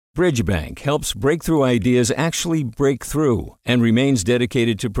Bridgebank helps breakthrough ideas actually break through and remains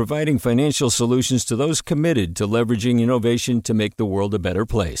dedicated to providing financial solutions to those committed to leveraging innovation to make the world a better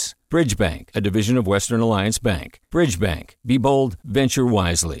place. Bridgebank, a division of Western Alliance Bank. Bridgebank. Be bold, venture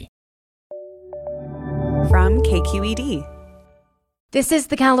wisely. From KQED. This is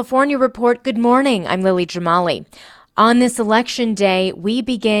the California Report. Good morning. I'm Lily Jamali. On this election day, we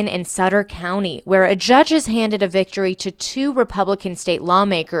begin in Sutter County, where a judge has handed a victory to two Republican state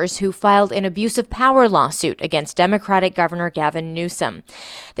lawmakers who filed an abuse of power lawsuit against Democratic Governor Gavin Newsom.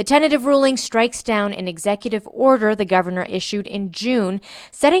 The tentative ruling strikes down an executive order the governor issued in June,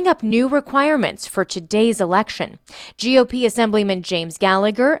 setting up new requirements for today's election. GOP Assemblyman James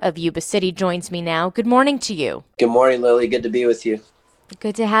Gallagher of Yuba City joins me now. Good morning to you. Good morning, Lily. Good to be with you.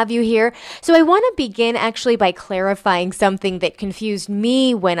 Good to have you here. So I want to begin actually by clarifying something that confused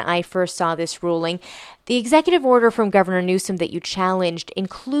me when I first saw this ruling. The executive order from Governor Newsom that you challenged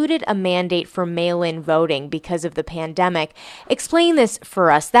included a mandate for mail-in voting because of the pandemic. Explain this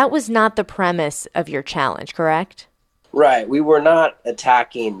for us. That was not the premise of your challenge, correct? Right. We were not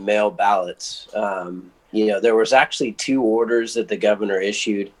attacking mail ballots. There was actually two orders that the governor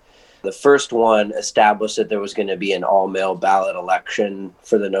issued. The first one established that there was going to be an all-mail ballot election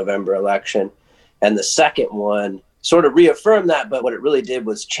for the November election. And the second one sort of reaffirmed that, but what it really did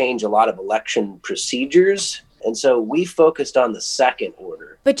was change a lot of election procedures. And so we focused on the second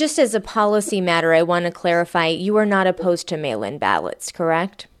order. But just as a policy matter, I want to clarify, you are not opposed to mail-in ballots,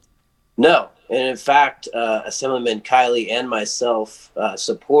 correct? No. And in fact, Assemblyman Kiley and myself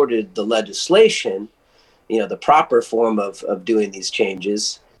supported the legislation, the proper form of doing these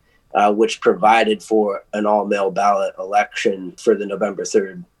changes. Which provided for an all-mail ballot election for the November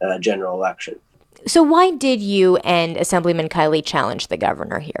 3rd general election. So why did you and Assemblyman Kiley challenge the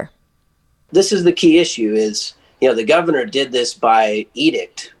governor here? This is the key issue is, the governor did this by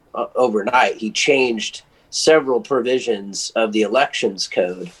edict overnight. He changed several provisions of the elections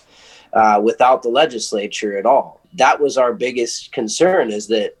code without the legislature at all. That was our biggest concern, is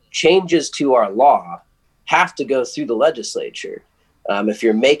that changes to our law have to go through the legislature. If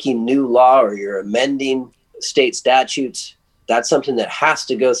you're making new law or you're amending state statutes, that's something that has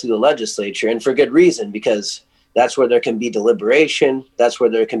to go through the legislature, and for good reason, because that's where there can be deliberation. That's where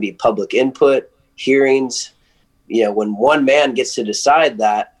there can be public input, hearings. When one man gets to decide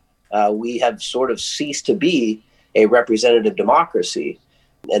that, we have sort of ceased to be a representative democracy.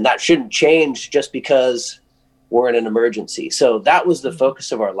 And that shouldn't change just because we're in an emergency. So that was the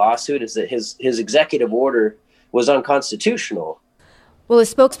focus of our lawsuit, is that his executive order was unconstitutional. Well, a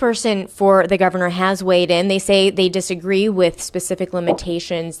spokesperson for the governor has weighed in. They say they disagree with specific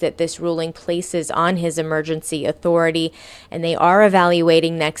limitations that this ruling places on his emergency authority, and they are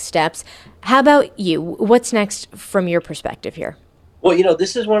evaluating next steps. How about you? What's next from your perspective here? Well,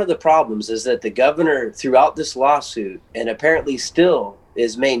 this is one of the problems, is that the governor throughout this lawsuit, and apparently still,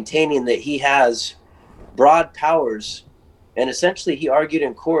 is maintaining that he has broad powers. And essentially, he argued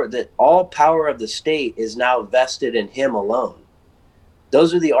in court that all power of the state is now vested in him alone.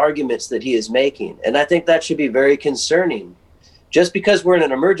 Those are the arguments that he is making. And I think that should be very concerning. Just because we're in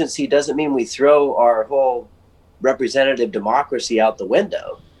an emergency doesn't mean we throw our whole representative democracy out the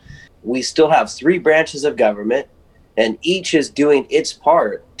window. We still have three branches of government, and each is doing its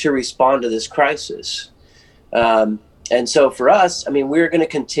part to respond to this crisis. And so for us, we're going to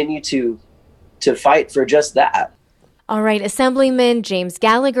continue to fight for just that. All right, Assemblyman James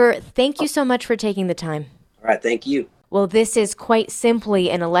Gallagher, thank you so much for taking the time. All right, thank you. Well, this is quite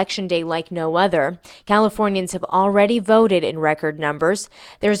simply an election day like no other. Californians have already voted in record numbers.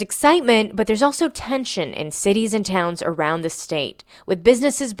 There's excitement, but there's also tension in cities and towns around the state, with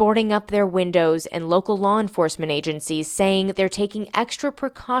businesses boarding up their windows and local law enforcement agencies saying they're taking extra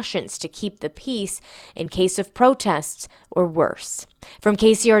precautions to keep the peace in case of protests or worse. From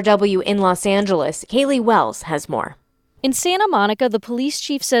KCRW in Los Angeles, Kaylee Wells has more. In Santa Monica, the police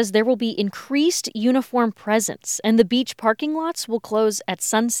chief says there will be increased uniform presence, and the beach parking lots will close at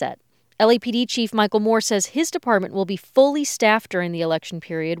sunset. LAPD Chief Michael Moore says his department will be fully staffed during the election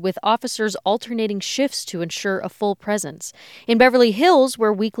period, with officers alternating shifts to ensure a full presence. In Beverly Hills,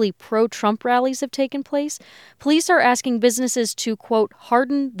 where weekly pro-Trump rallies have taken place, police are asking businesses to, quote,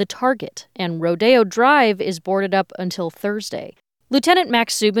 harden the target, and Rodeo Drive is boarded up until Thursday. Lieutenant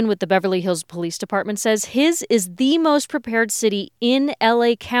Max Subin with the Beverly Hills Police Department says his is the most prepared city in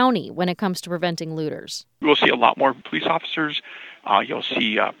L.A. County when it comes to preventing looters. We'll see a lot more police officers. You'll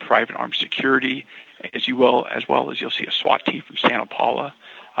see private armed security, as well as you'll see a SWAT team from Santa Paula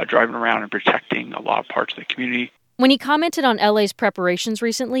driving around and protecting a lot of parts of the community. When he commented on LA's preparations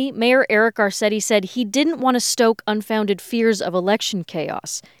recently, Mayor Eric Garcetti said he didn't want to stoke unfounded fears of election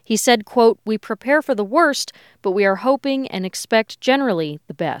chaos. He said, quote, "We prepare for the worst, but we are hoping and expect generally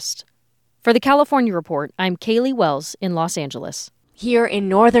the best." For the California Report, I'm Kaylee Wells in Los Angeles. Here in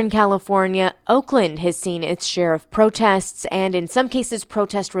Northern California, Oakland has seen its share of protests and, in some cases,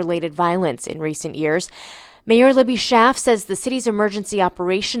 protest-related violence in recent years. Mayor Libby Schaaf says the city's Emergency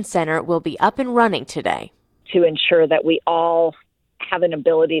Operations Center will be up and running today. To ensure that we all have an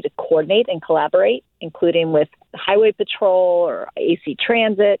ability to coordinate and collaborate, including with Highway Patrol or AC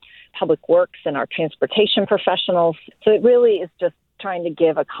Transit, Public Works, and our transportation professionals. So it really is just trying to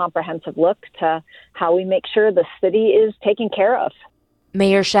give a comprehensive look to how we make sure the city is taken care of.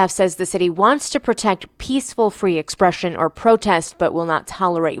 Mayor Schaaf says the city wants to protect peaceful free expression or protest, but will not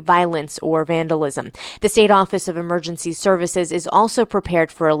tolerate violence or vandalism. The State Office of Emergency Services is also prepared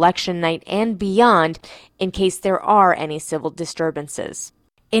for election night and beyond in case there are any civil disturbances.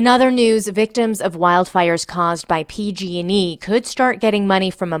 In other news, victims of wildfires caused by PG&E could start getting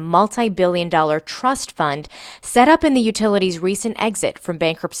money from a multi-billion-dollar trust fund set up in the utility's recent exit from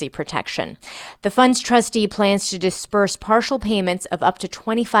bankruptcy protection. The fund's trustee plans to disperse partial payments of up to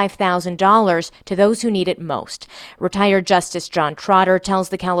 $25,000 to those who need it most. Retired Justice John Trotter tells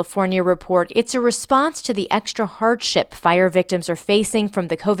the California Report it's a response to the extra hardship fire victims are facing from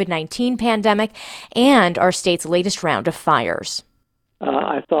the COVID-19 pandemic and our state's latest round of fires.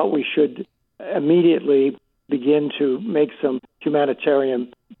 I thought we should immediately begin to make some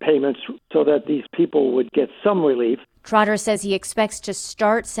humanitarian payments so that these people would get some relief. Trotter says he expects to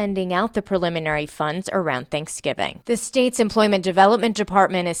start sending out the preliminary funds around Thanksgiving. The state's Employment Development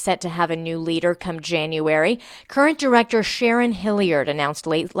Department is set to have a new leader come January. Current director Sharon Hilliard announced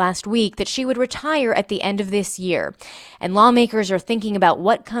late last week that she would retire at the end of this year, and lawmakers are thinking about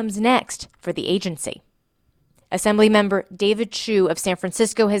what comes next for the agency. Assemblymember David Chu of San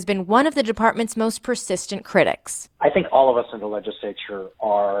Francisco has been one of the department's most persistent critics. I think all of us in the legislature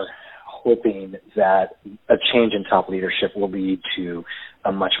are hoping that a change in top leadership will lead to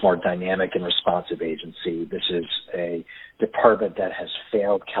a much more dynamic and responsive agency. This is a department that has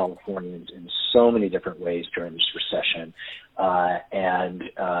failed Californians in so many different ways during this recession, and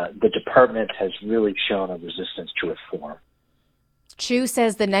the department has really shown a resistance to reform. Chu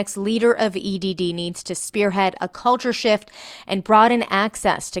says the next leader of EDD needs to spearhead a culture shift and broaden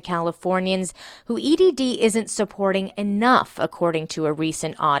access to Californians who EDD isn't supporting enough, according to a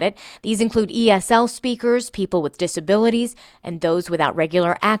recent audit. These include ESL speakers, people with disabilities, and those without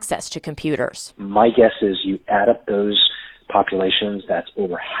regular access to computers. My guess is you add up those populations, that's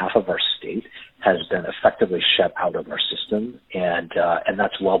over half of our state has been effectively shut out of our system, and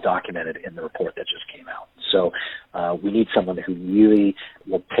that's well documented in the report that just came out. So we need someone who really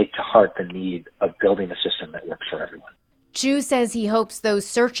will take to heart the need of building a system that works for everyone. Chu says he hopes those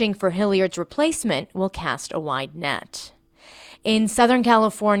searching for Hilliard's replacement will cast a wide net. In Southern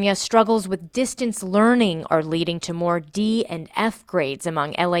California, struggles with distance learning are leading to more D and F grades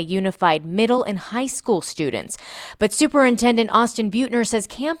among LA Unified middle and high school students. But Superintendent Austin Buettner says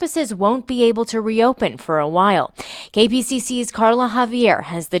campuses won't be able to reopen for a while. KPCC's Carla Javier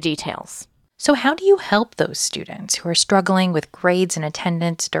has the details. So how do you help those students who are struggling with grades and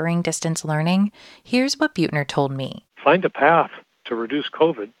attendance during distance learning? Here's what Buettner told me. Find a path to reduce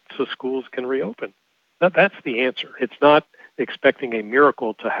COVID so schools can reopen. That's the answer. It's not expecting a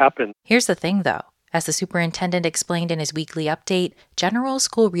miracle to happen. Here's the thing, though. As the superintendent explained in his weekly update, general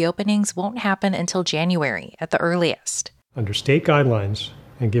school reopenings won't happen until January at the earliest. Under state guidelines,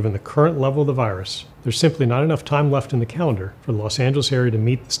 and given the current level of the virus, there's simply not enough time left in the calendar for the Los Angeles area to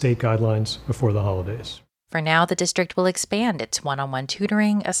meet the state guidelines before the holidays. For now, the district will expand its one-on-one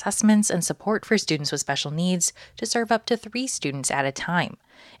tutoring, assessments, and support for students with special needs to serve up to 3 students at a time.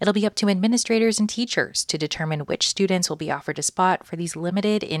 It'll be up to administrators and teachers to determine which students will be offered a spot for these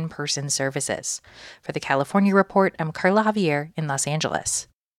limited in-person services. For the California Report, I'm Carla Javier in Los Angeles.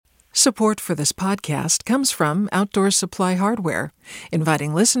 Support for this podcast comes from Outdoor Supply Hardware,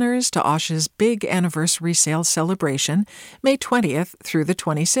 inviting listeners to Osh's big anniversary sale celebration, May 20th through the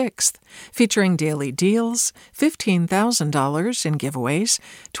 26th, featuring daily deals, $15,000 in giveaways,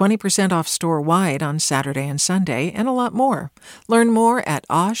 20% off store-wide on Saturday and Sunday, and a lot more. Learn more at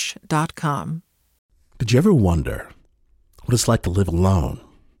osh.com. Did you ever wonder what it's like to live alone,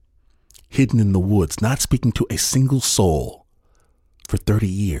 hidden in the woods, not speaking to a single soul for 30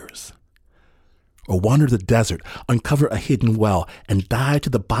 years? Or wander the desert, uncover a hidden well, and dive to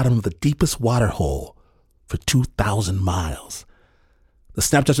the bottom of the deepest water hole for 2,000 miles? The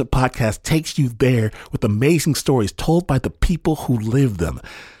Snap Judgment Podcast takes you there with amazing stories told by the people who live them.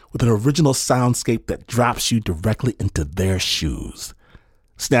 with an original soundscape that drops you directly into their shoes.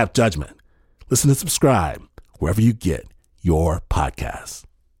 Snap Judgment. Listen and subscribe wherever you get your podcasts.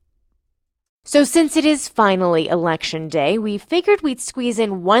 So since it is finally Election Day, we figured we'd squeeze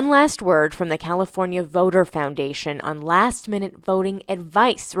in one last word from the California Voter Foundation on last-minute voting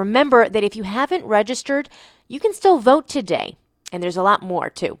advice. Remember that if you haven't registered, you can still vote today. And there's a lot more,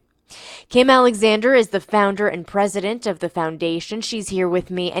 too. Kim Alexander is the founder and president of the foundation. She's here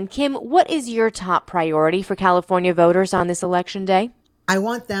with me. And Kim, what is your top priority for California voters on this Election Day? I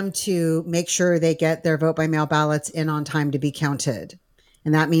want them to make sure they get their vote-by-mail ballots in on time to be counted.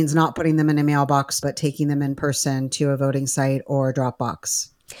 And that means not putting them in a mailbox, but taking them in person to a voting site or drop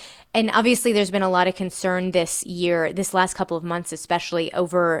box. And obviously there's been a lot of concern this year, this last couple of months especially,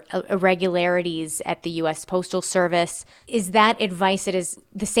 over irregularities at the U.S. Postal Service. Is that advice, it is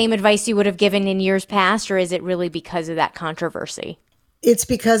the same advice you would have given in years past, or is it really because of that controversy? It's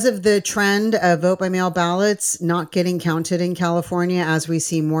because of the trend of vote-by-mail ballots not getting counted in California. As we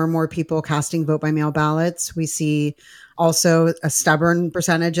see more and more people casting vote-by-mail ballots, we see also a stubborn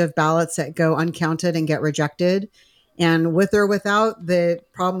percentage of ballots that go uncounted and get rejected. And with or without the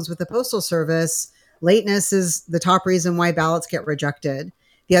problems with the Postal Service, lateness is the top reason why ballots get rejected.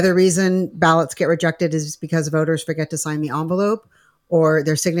 The other reason ballots get rejected is because voters forget to sign the envelope or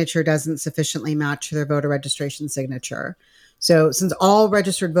their signature doesn't sufficiently match their voter registration signature. So since all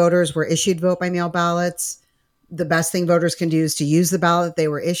registered voters were issued vote-by-mail ballots, the best thing voters can do is to use the ballot they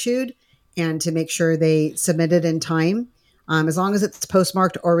were issued and to make sure they submit it in time. As long as it's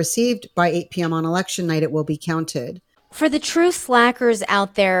postmarked or received by 8 p.m. on election night, it will be counted. For the true slackers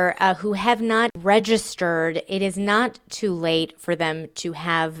out there who have not registered, it is not too late for them to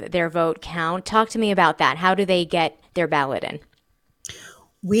have their vote count. Talk to me about that. How do they get their ballot in?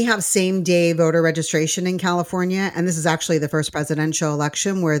 We have same-day voter registration in California, and this is actually the first presidential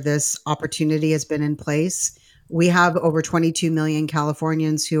election where this opportunity has been in place. We have over 22 million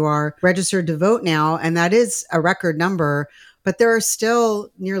Californians who are registered to vote now, and that is a record number. But there are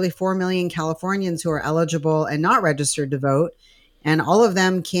still nearly 4 million Californians who are eligible and not registered to vote, and all of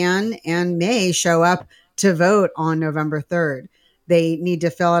them can and may show up to vote on November 3rd. They need to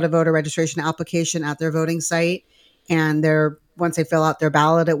fill out a voter registration application at their voting site, and once they fill out their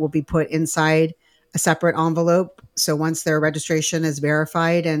ballot, it will be put inside a separate envelope. So once their registration is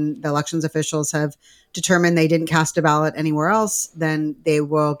verified and the elections officials have determined they didn't cast a ballot anywhere else, then they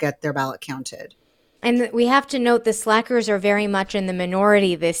will get their ballot counted. And we have to note the slackers are very much in the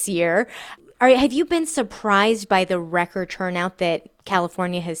minority this year. Have you been surprised by the record turnout that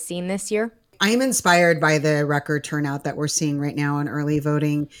California has seen this year? I'm inspired by the record turnout that we're seeing right now in early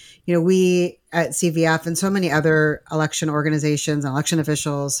voting. You know, we at CVF and so many other election organizations and election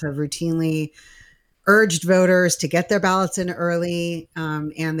officials have routinely urged voters to get their ballots in early,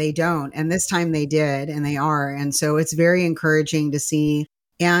 and they don't. And this time they did, and they are. And so it's very encouraging to see.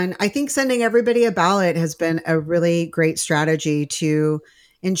 And I think sending everybody a ballot has been a really great strategy to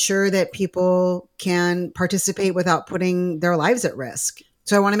ensure that people can participate without putting their lives at risk.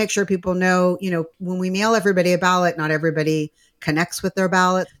 So I want to make sure people know, when we mail everybody a ballot, not everybody connects with their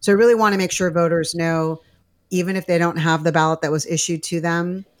ballot. So I really want to make sure voters know, even if they don't have the ballot that was issued to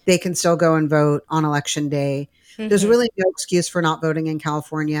them, they can still go and vote on election day. Mm-hmm. There's really no excuse for not voting in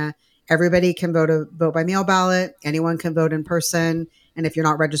California. Everybody can vote by mail ballot. Anyone can vote in person. And if you're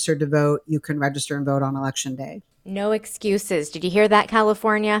not registered to vote, you can register and vote on election day. No excuses. Did you hear that,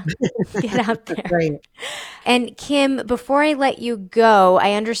 California? Get out there. Right. And Kim, before I let you go,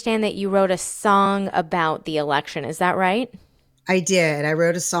 I understand that you wrote a song about the election. Is that right? I did. I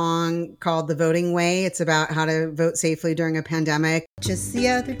wrote a song called The Voting Way. It's about how to vote safely during a pandemic. Just the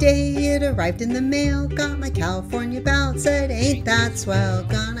other day, it arrived in the mail. Got my California ballot, said, ain't that swell,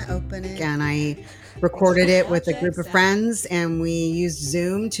 gonna open it. And I recorded it with a group of friends, and we used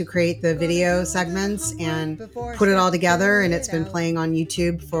Zoom to create the video segments and put it all together. And it's been playing on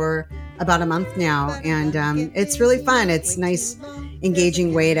YouTube for about a month now. And it's really fun. It's a nice,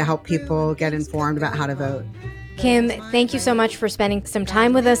 engaging way to help people get informed about how to vote. Kim, thank you so much for spending some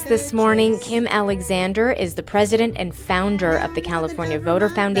time with us this morning. Kim Alexander is the president and founder of the California Voter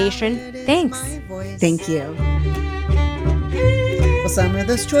Foundation. Thanks. Thank you. Well, some of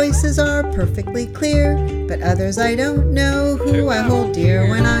those choices are perfectly clear, but others I don't know who I hold dear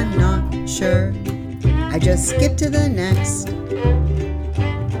when I'm not sure. I just skip to the next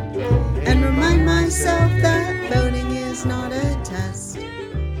and remind myself that voting is not a test.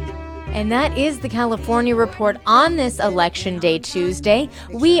 And that is the California Report on this Election Day Tuesday.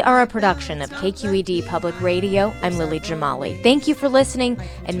 We are a production of KQED Public Radio. I'm Lily Jamali. Thank you for listening,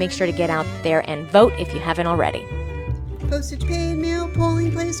 and make sure to get out there and vote if you haven't already. postage paid, mail,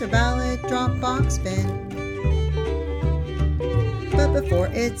 polling place, or ballot drop box bin. But before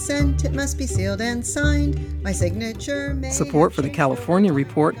it's sent, it must be sealed and signed. My signature may... Support for the California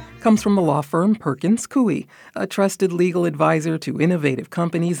Report comes from the law firm Perkins Coie, a trusted legal advisor to innovative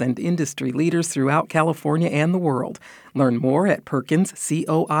companies and industry leaders throughout California and the world. Learn more at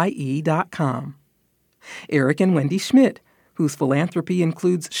perkinscoie.com. Eric and Wendy Schmidt, whose philanthropy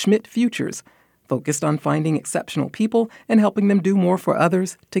includes Schmidt Futures, focused on finding exceptional people and helping them do more for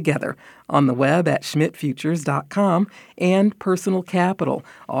others together. On the web at schmidtfutures.com, and Personal Capital,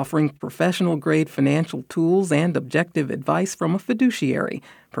 offering professional-grade financial tools and objective advice from a fiduciary.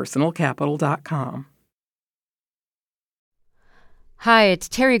 personalcapital.com. Hi, it's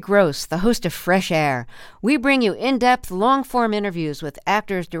Terry Gross, the host of Fresh Air. We bring you in-depth, long-form interviews with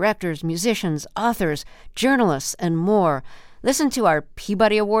actors, directors, musicians, authors, journalists, and more. Listen to our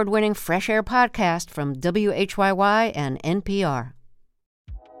Peabody Award-winning Fresh Air podcast from WHYY and NPR.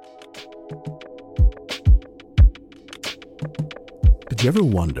 Did you ever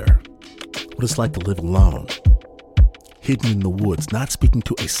wonder what it's like to live alone, hidden in the woods, not speaking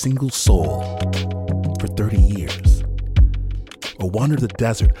to a single soul for 30 years? Or wander the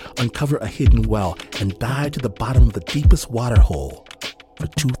desert, uncover a hidden well, and dive to the bottom of the deepest water hole for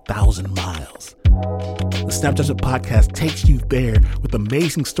 2,000 miles? The Snap Judgment Podcast takes you there with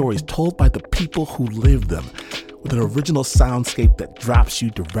amazing stories told by the people who live them, with an original soundscape that drops you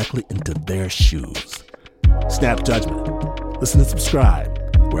directly into their shoes. Snap Judgment. Listen and subscribe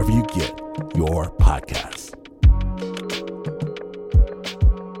wherever you get your podcasts.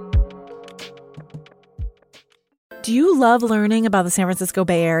 Do you love learning about the San Francisco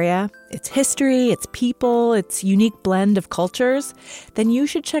Bay Area? Its history, its people, its unique blend of cultures? Then you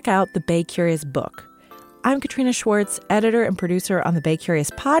should check out the Bay Curious book. I'm Katrina Schwartz, editor and producer on the Bay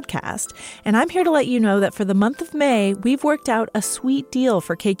Curious podcast, and I'm here to let you know that for the month of May, we've worked out a sweet deal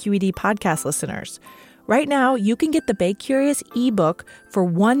for KQED podcast listeners. Right now, you can get the Bay Curious ebook for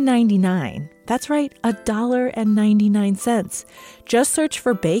 $1.99. That's right, $1.99. Just search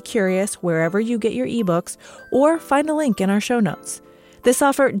for Bay Curious wherever you get your ebooks or find a link in our show notes. This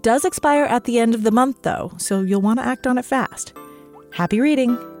offer does expire at the end of the month, though, so you'll want to act on it fast. Happy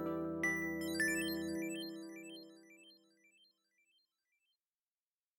reading!